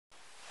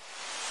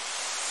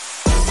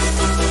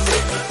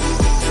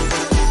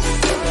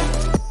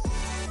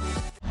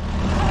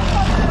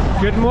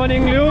Good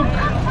morning, Luke.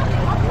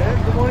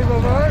 Yeah, good morning,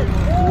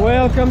 Bobo.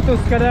 Welcome to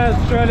Skydiving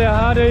Australia.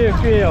 How do you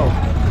feel?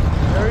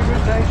 Very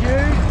good, thank you.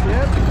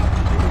 Yep.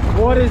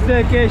 What is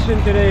the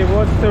occasion today?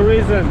 What's the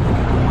reason?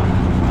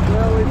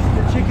 Well, it's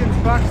the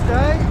Chicken's Bucks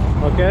Day.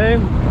 Okay.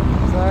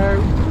 So,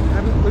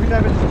 looking to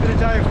have a bit of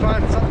day of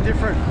fun, something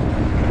different.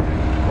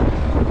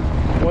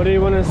 What do you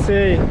want to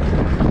see?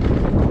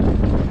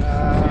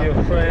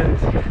 Your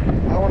friends.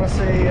 I want to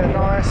see a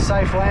nice,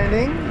 safe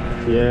landing.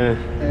 Yeah.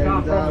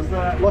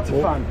 And lots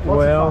of fun.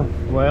 Well.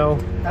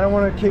 And I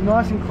want to keep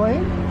nice and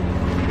clean.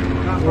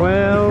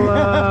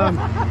 Well,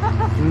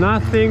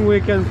 nothing we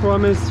can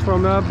promise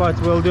from that, but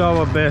we'll do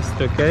our best,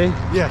 okay?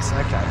 Yes,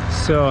 okay.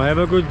 So have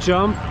a good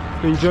jump,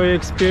 enjoy your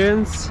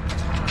experience,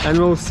 and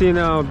we'll see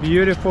now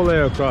beautiful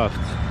aircraft.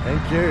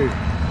 Thank you.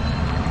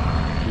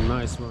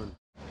 Nice one.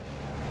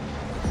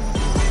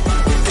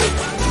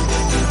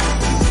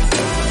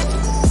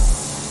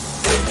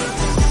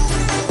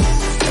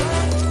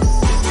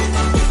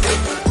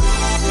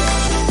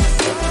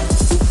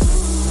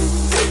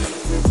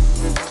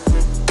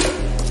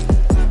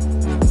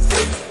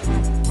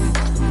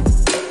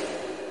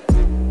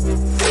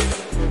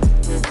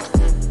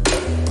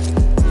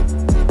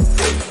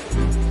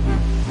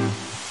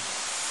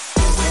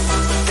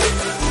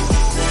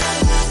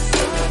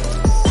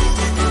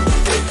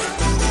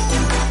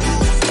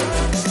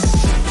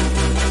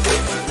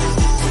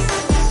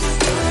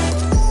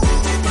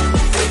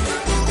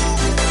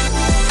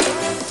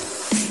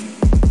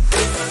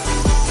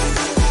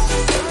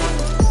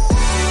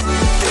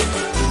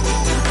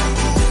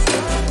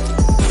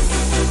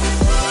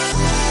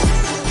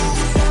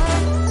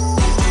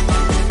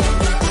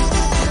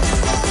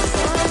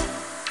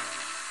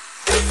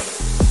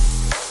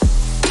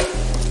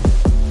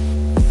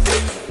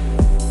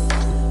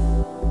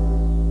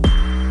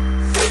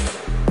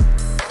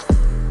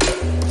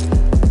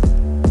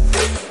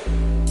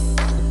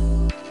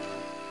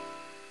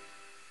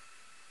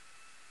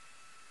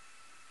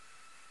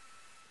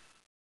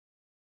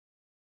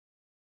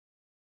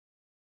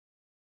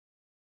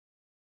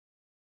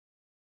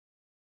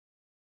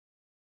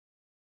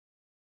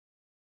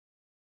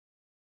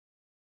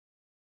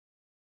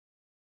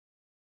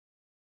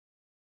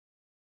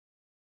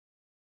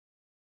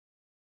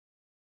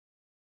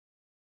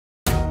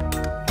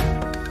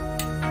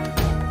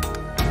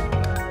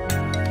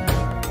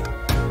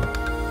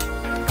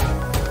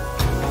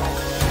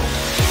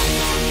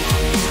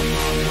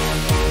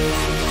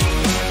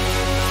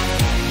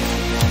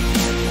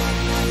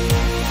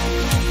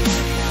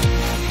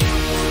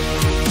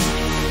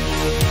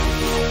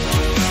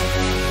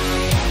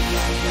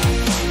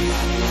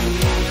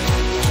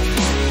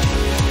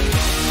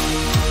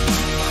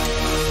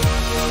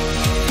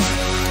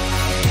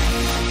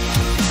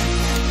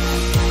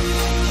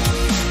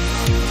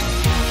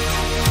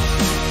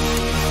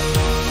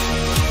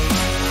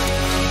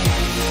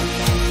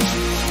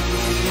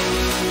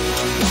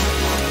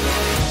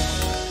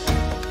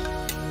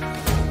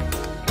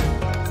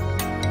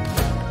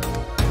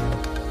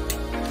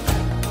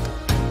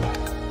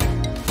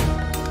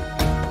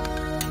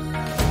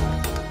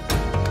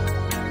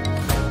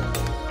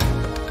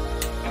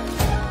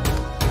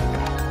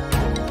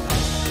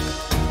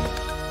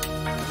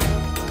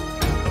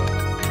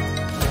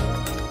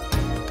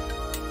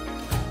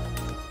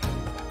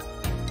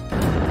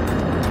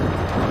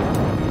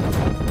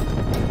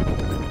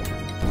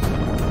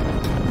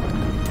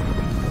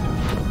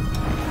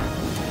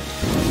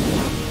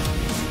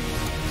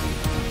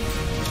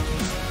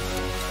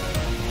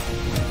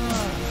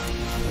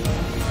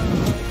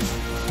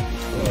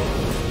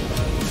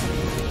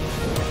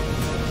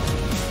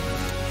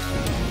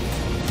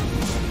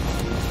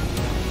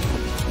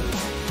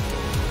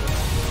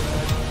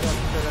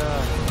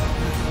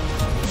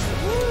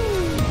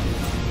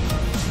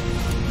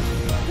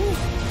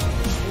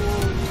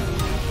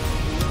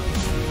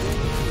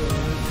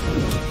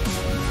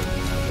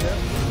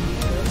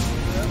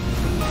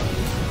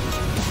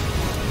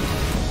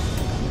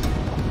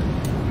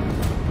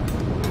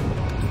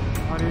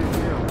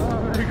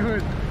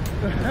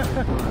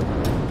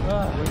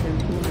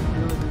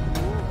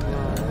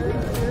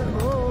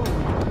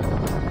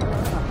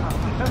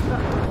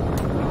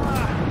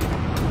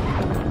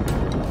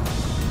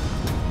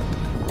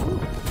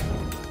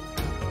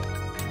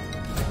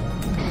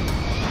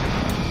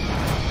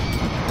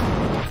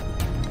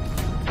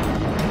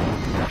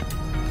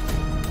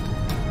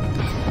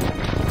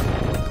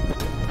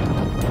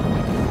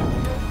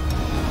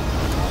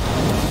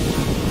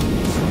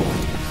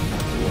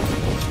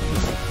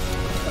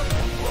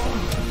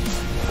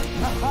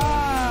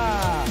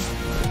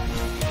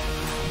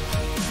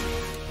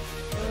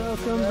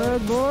 Welcome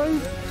back,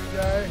 boys.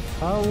 There you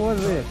How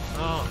was it?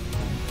 Oh,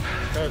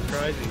 that was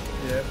crazy. go.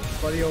 Yeah,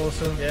 bloody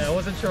awesome. Yeah, I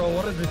wasn't sure I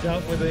wanted to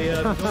jump with the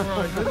door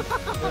open.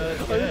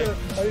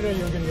 I didn't know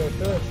you were going to go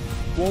first.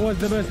 What was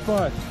the best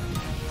part?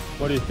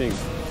 What do you think?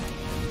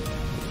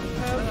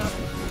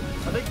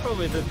 I think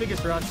probably the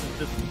biggest rush is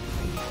just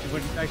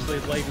when actually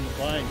leaving the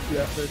plane.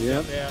 Yeah. So Yeah.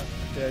 jump out.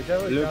 Yeah,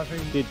 that was Look,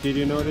 nothing. did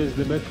you notice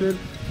the backflip?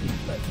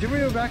 Did we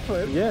do a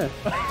backflip? Yeah.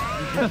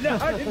 No,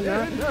 I didn't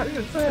even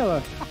notice.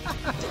 Yeah.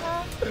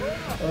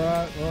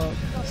 Alright, well,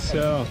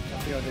 So, I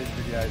think I'll need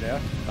video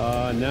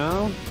now.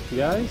 now,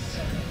 guys,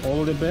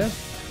 all the best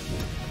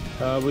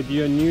with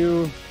your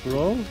new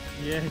role.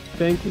 Yeah.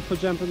 Thank you for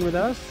jumping with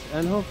us,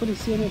 and hopefully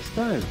see you next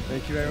time.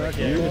 Thank you very much.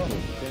 Yeah. Beautiful.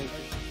 Thank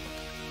you.